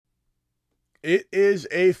It is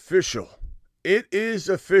official. It is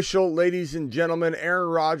official, ladies and gentlemen. Aaron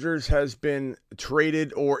Rodgers has been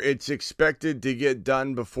traded, or it's expected to get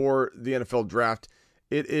done before the NFL draft.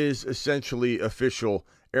 It is essentially official.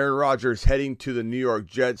 Aaron Rodgers heading to the New York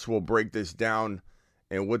Jets. Will break this down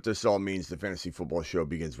and what this all means. The Fantasy Football Show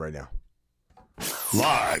begins right now.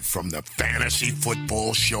 Live from the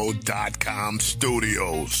FantasyFootballShow.com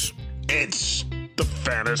studios, it's the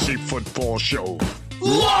Fantasy Football Show.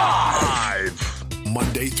 Live!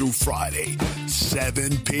 Monday through Friday,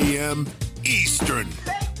 7 p.m. Eastern.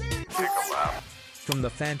 From the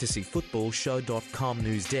FantasyFootballShow.com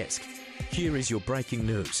news desk, here is your breaking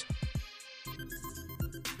news.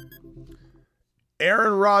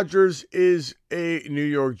 Aaron Rodgers is a New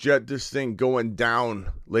York Jet. This thing going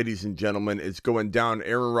down, ladies and gentlemen. It's going down.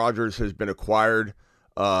 Aaron Rodgers has been acquired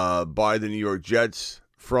by the New York Jets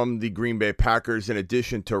from the Green Bay Packers. In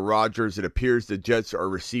addition to Rodgers, it appears the Jets are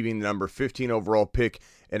receiving the number 15 overall pick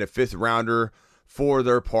and a fifth rounder. For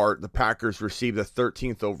their part, the Packers received the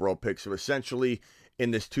 13th overall pick. So essentially,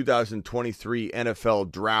 in this 2023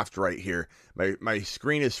 NFL draft right here, my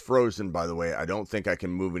screen is frozen, by the way. I don't think I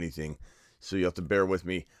can move anything, so you have to bear with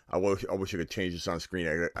me. I wish I could change this on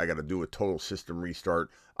screen. I got to do a total system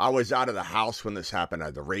restart. I was out of the house when this happened. I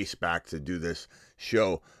had to race back to do this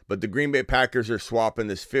show. But the Green Bay Packers are swapping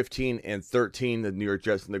this 15 and 13. The New York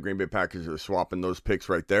Jets and the Green Bay Packers are swapping those picks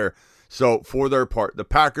right there. So for their part, the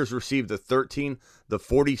Packers received the 13, the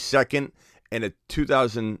 42nd, and a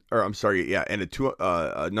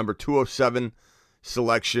number 207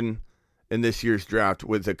 selection in this year's draft,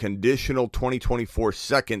 with a conditional 2024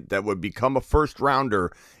 second that would become a first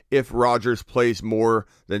rounder if Rodgers plays more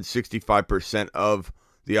than 65% of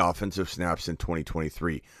the offensive snaps in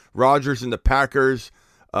 2023. Rodgers and the Packers,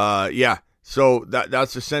 so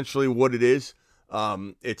that's essentially what it is.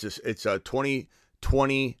 It's a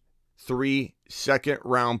 2023 second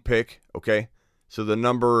round pick, okay? So the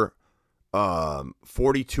number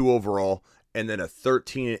 42 overall, and then a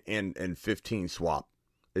 13 and 15 swap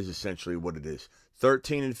is essentially what it is.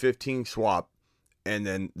 13 and 15 swap, and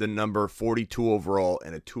then the number 42 overall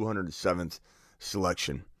and a 207th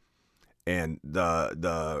selection, and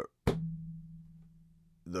the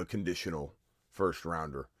conditional first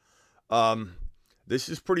rounder. This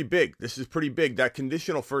is pretty big. That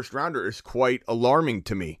conditional first rounder is quite alarming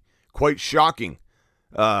to me, quite shocking.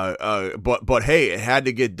 But hey, it had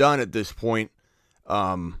to get done at this point.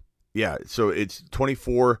 So it's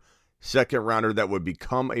 24 second rounder that would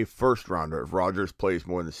become a first rounder if Rodgers plays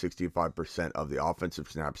more than 65% of the offensive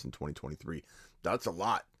snaps in 2023. That's a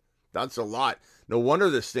lot. No wonder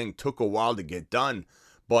this thing took a while to get done.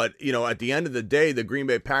 But, at the end of the day, the Green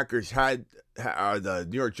Bay Packers the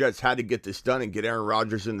New York Jets had to get this done and get Aaron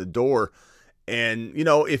Rodgers in the door. And,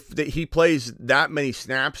 if he plays that many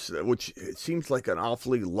snaps, which it seems like an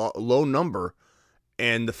awfully low number,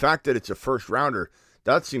 and the fact that it's a first rounder,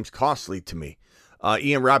 that seems costly to me.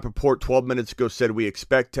 Ian Rappaport 12 minutes ago said we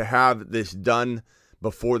expect to have this done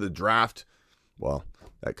before the draft. Well,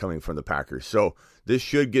 that coming from the Packers. So this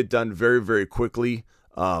should get done very, very quickly.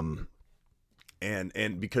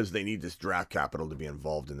 And because they need this draft capital to be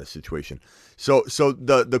involved in this situation. So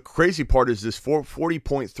the crazy part is this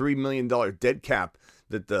 $40.3 million dead cap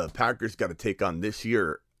that the Packers got to take on this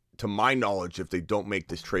year, to my knowledge, if they don't make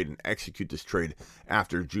this trade and execute this trade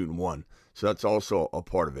after June 1. So that's also a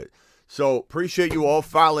part of it. So appreciate you all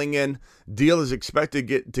filing in. Deal is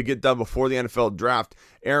expected to get done before the NFL draft.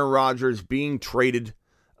 Aaron Rodgers being traded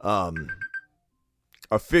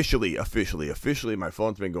officially. My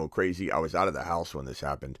phone's been going crazy. I was out of the house when this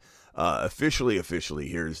happened. Officially,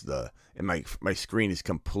 here's and my screen is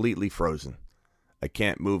completely frozen. I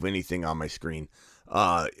can't move anything on my screen.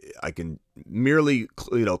 I can merely,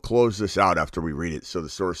 close this out after we read it. So the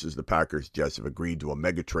sources, the Packers, Jets have agreed to a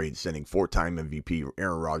mega trade, sending four-time MVP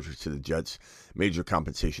Aaron Rodgers to the Jets. Major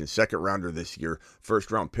compensation, second rounder this year, first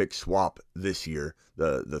round pick swap this year,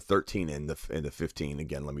 the 13 and the 15.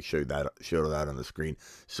 Again, let me show that on the screen.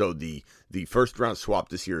 So the first round swap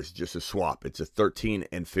this year is just a swap. It's a 13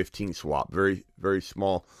 and 15 swap, very, very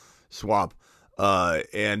small swap,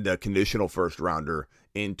 and a conditional first rounder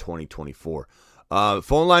in 2024.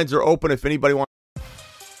 Phone lines are open if anybody wants.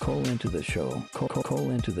 Call into the show. Call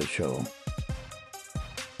into the show.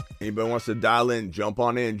 Anybody wants to dial in, jump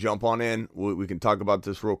on in. We can talk about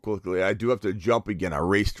this real quickly. I do have to jump again. I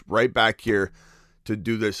raced right back here to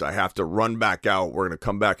do this. I have to run back out. We're going to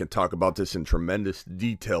come back and talk about this in tremendous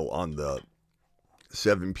detail on the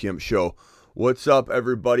 7 p.m. show. What's up,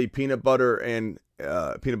 everybody? Peanut butter and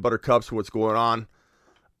peanut butter cups. What's going on?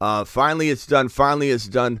 Finally, it's done.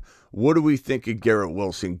 What do we think of Garrett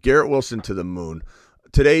Wilson? Garrett Wilson to the moon.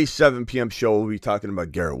 today's 7 p.m. show, we'll be talking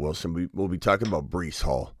about Garrett Wilson. We'll be talking about Breece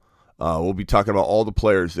Hall. We'll be talking about all the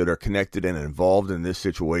players that are connected and involved in this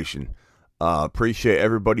situation. Appreciate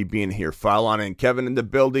everybody being here. File on in. Kevin in the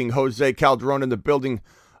building. Jose Calderon in the building.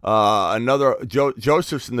 Another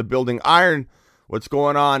Joseph's in the building. Iron, what's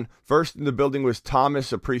going on? First in the building was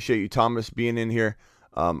Thomas. Appreciate you, Thomas, being in here.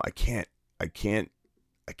 I can't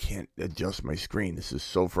adjust my screen. This is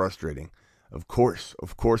so frustrating. Of course,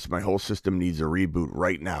 my whole system needs a reboot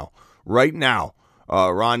right now.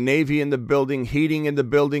 Ron Navy in the building. Heating in the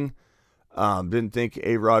building. Didn't think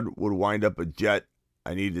A-Rod would wind up a Jet.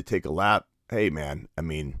 I needed to take a lap. Hey, man, I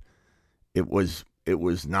mean, it was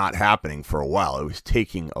not happening for a while. It was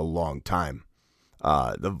taking a long time.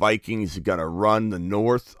 The Vikings are going to run the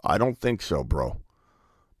North? I don't think so, bro.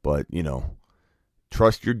 But,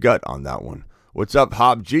 trust your gut on that one. What's up,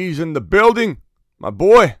 Hob G's in the building? My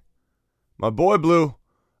boy Blue.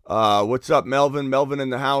 What's up, Melvin? Melvin in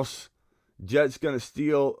the house. Jet's going to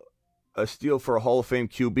steal for a Hall of Fame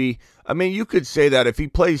QB. I mean, you could say that if he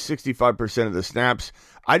plays 65% of the snaps.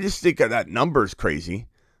 I just think that number's crazy.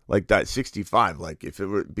 Like that 65. Like if it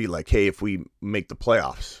would be like, hey, if we make the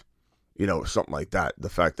playoffs, something like that. The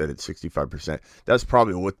fact that it's 65%. That's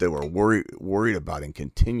probably what they were worried about and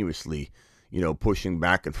continuously, pushing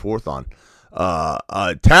back and forth on.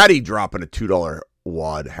 Taddy dropping a $2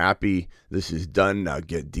 wad. Happy this is done. Now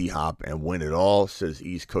get D-Hop and win it all, says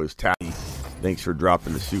East Coast Taddy. Thanks for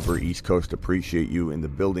dropping the super East Coast. Appreciate you in the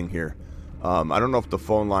building here. I don't know if the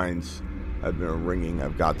phone lines have been ringing.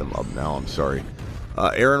 I've got them up now. I'm sorry.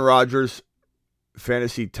 Aaron Rodgers,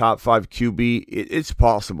 fantasy top 5 QB. It's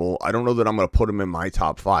possible. I don't know that I'm going to put him in my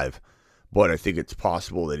top 5, but I think it's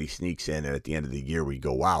possible that he sneaks in, and at the end of the year we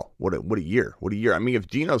go, wow, what a year. What a year. I mean, if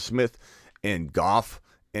Geno Smith and Goff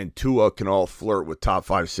and Tua can all flirt with top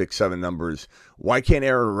 5, 6, 7 numbers, why can't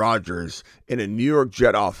Aaron Rodgers in a New York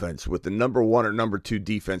Jet offense with the number 1 or number 2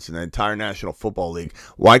 defense in the entire National Football League,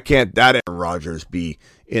 why can't that Aaron Rodgers be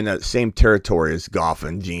in that same territory as Goff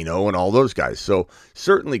and Geno and all those guys? So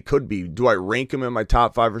certainly could be. Do I rank him in my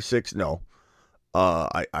top 5 or 6? No.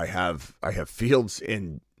 I have Fields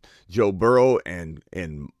in Joe Burrow and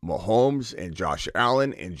Mahomes and Josh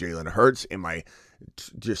Allen and Jalen Hurts in my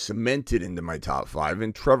just cemented into my top 5,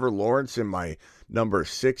 and Trevor Lawrence in my number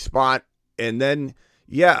 6 spot. And then,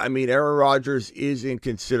 Aaron Rodgers is in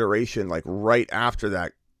consideration, like right after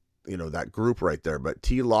that, that group right there. But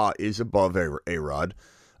T-Law is above A-Rod.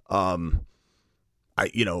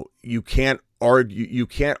 You can't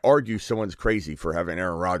argue someone's crazy for having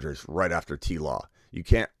Aaron Rodgers right after T-Law. You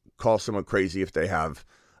can't call someone crazy if they have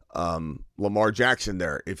Lamar Jackson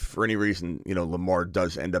there. If for any reason, Lamar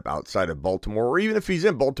does end up outside of Baltimore, or even if he's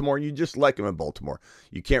in Baltimore, you just like him in Baltimore.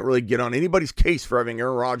 You can't really get on anybody's case for having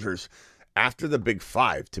Aaron Rodgers after the big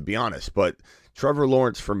 5, to be honest. But Trevor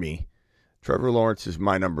Lawrence for me. Trevor Lawrence is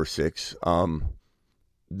my number 6.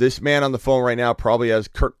 This man on the phone right now probably has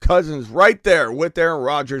Kirk Cousins right there with Aaron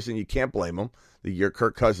Rodgers, and you can't blame him. The year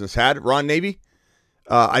Kirk Cousins had. Ron Navy?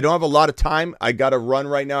 I don't have a lot of time. I got to run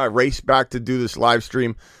right now. I race back to do this live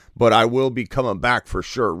stream, but I will be coming back for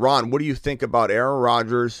sure. Ron, what do you think about Aaron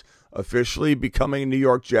Rodgers officially becoming a New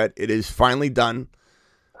York Jet? It is finally done.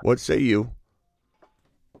 What say you?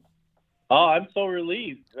 Oh, I'm so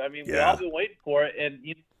relieved. I mean, we all been waiting for it, and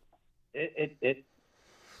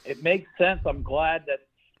it makes sense. I'm glad that.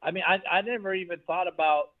 I mean, I never even thought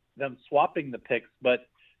about them swapping the picks, but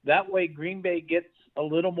that way Green Bay gets a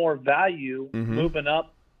little more value moving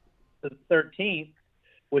up to the 13th,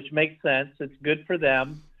 which makes sense. It's good for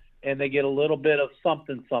them, and they get a little bit of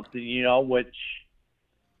something, which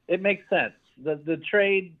it makes sense. The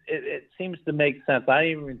trade, it seems to make sense. I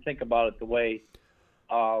didn't even think about it the way,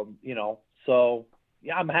 So,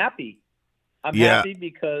 I'm happy. I'm happy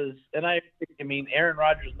because, and I mean, Aaron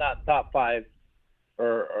Rodgers not top 5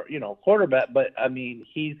 or quarterback, but I mean,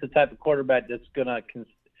 he's the type of quarterback that's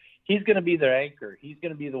he's going to be their anchor. He's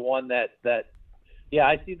going to be the one that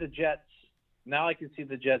I see the Jets. Now I can see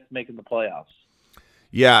the Jets making the playoffs.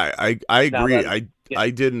 Yeah, I agree.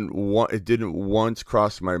 It didn't once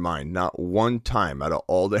cross my mind. Not one time out of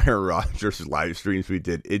all the Aaron Rodgers live streams we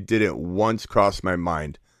did, it didn't once cross my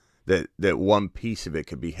mind that one piece of it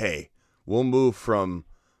could be, hey, we'll move from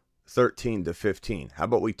 13 to 15. How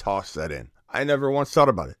about we toss that in? I never once thought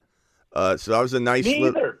about it. So that was a nice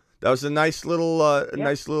nice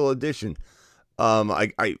little addition.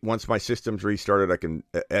 I once my system's restarted, I can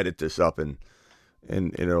edit this up and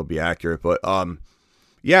it'll be accurate. But I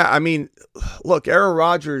mean, look, Aaron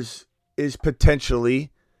Rodgers is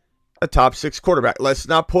potentially a top 6 quarterback. Let's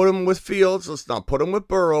not put him with Fields. Let's not put him with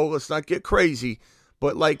Burrow. Let's not get crazy.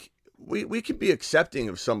 But like we can be accepting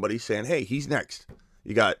of somebody saying, hey, he's next.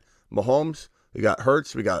 You got Mahomes, we got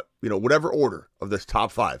Hurts, we got, whatever order of this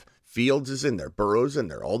top 5. Fields is in there, Burrow's in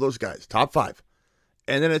there, all those guys, top 5.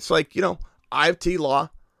 And then it's like, I have T-Law.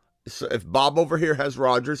 So if Bob over here has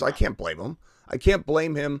Rodgers, I can't blame him. I can't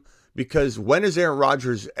blame him because when has Aaron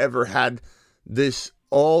Rodgers ever had this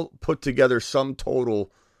all put together sum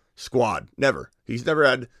total squad? Never. He's never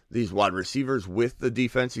had these wide receivers with the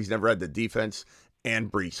defense. He's never had the defense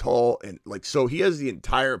and Breece Hall. And so he has the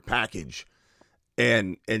entire package.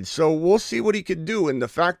 And so we'll see what he can do. And the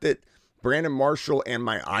fact that Brandon Marshall and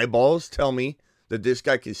my eyeballs tell me that this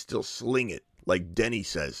guy can still sling it, like Denny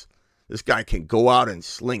says. This guy can go out and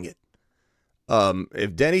sling it.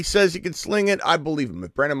 If Denny says he can sling it, I believe him.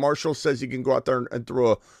 If Brandon Marshall says he can go out there and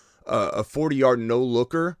throw a 40-yard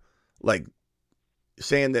no-looker, like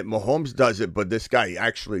saying that Mahomes does it, but this guy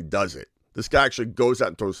actually does it. This guy actually goes out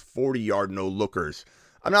and throws 40-yard no-lookers.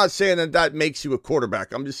 I'm not saying that makes you a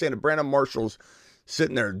quarterback. I'm just saying that Brandon Marshall's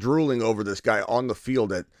sitting there drooling over this guy on the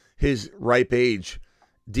field at his ripe age,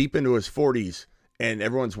 deep into his 40s, and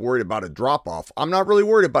everyone's worried about a drop-off. I'm not really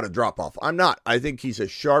worried about a drop-off. I'm not. I think he's a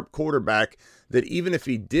sharp quarterback that even if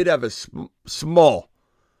he did have a small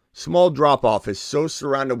drop-off, is so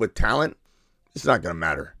surrounded with talent, it's not going to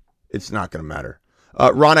matter. It's not going to matter.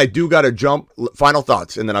 Ron, I do got to jump. Final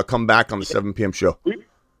thoughts, and then I'll come back on the 7 p.m. show.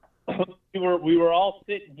 We were all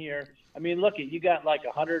sitting here. I mean, look, you got like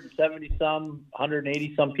 170-some,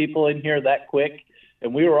 180-some people in here that quick.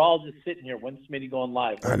 And we were all just sitting here. When's Smitty going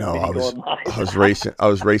live? I know. I was racing. I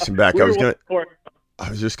was racing back. I was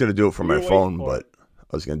just gonna do it from my phone, but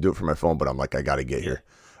I'm like, I got to get here.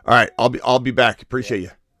 All right, I'll be back. Appreciate you.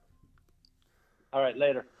 All right,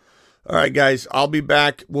 later. All right, guys, I'll be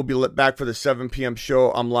back. We'll be back for the 7 p.m.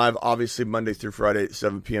 show. I'm live, obviously, Monday through Friday at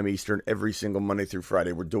 7 p.m. Eastern, every single Monday through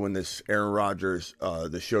Friday. We're doing this Aaron Rodgers.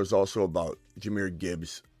 The show's also about Jahmyr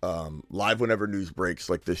Gibbs. Live whenever news breaks,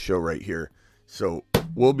 like this show right here. So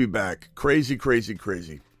we'll be back. Crazy.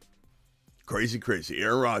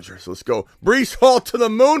 Aaron Rodgers. Let's go. Breece Hall to the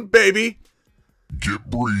moon, baby. Get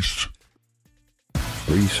Breece.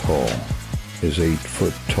 Breece Hall is 8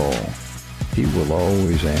 foot tall. He will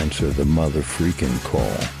always answer the mother freaking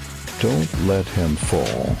call. Don't let him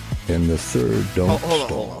fall. In the third, don't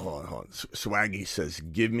stall. Hold on. Swaggy says,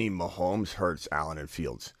 give me Mahomes, Hurts, Allen, and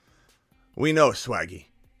Fields. We know, Swaggy.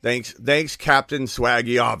 Thanks, Captain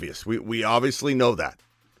Swaggy. Obvious. We obviously know that.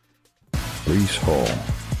 Breece Hall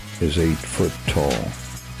is 8 foot tall.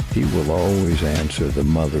 He will always answer the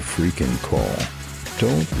mother freaking call.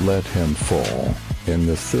 Don't let him fall. In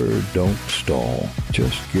the third, don't stall.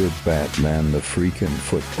 Just give Batman the freaking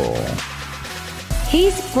football.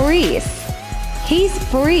 He's Breece.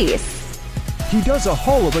 He does a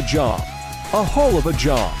whole of a job.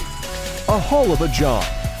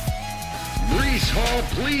 Breece Hall,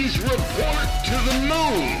 please report to the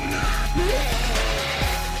moon.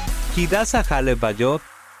 He does a hell of a job.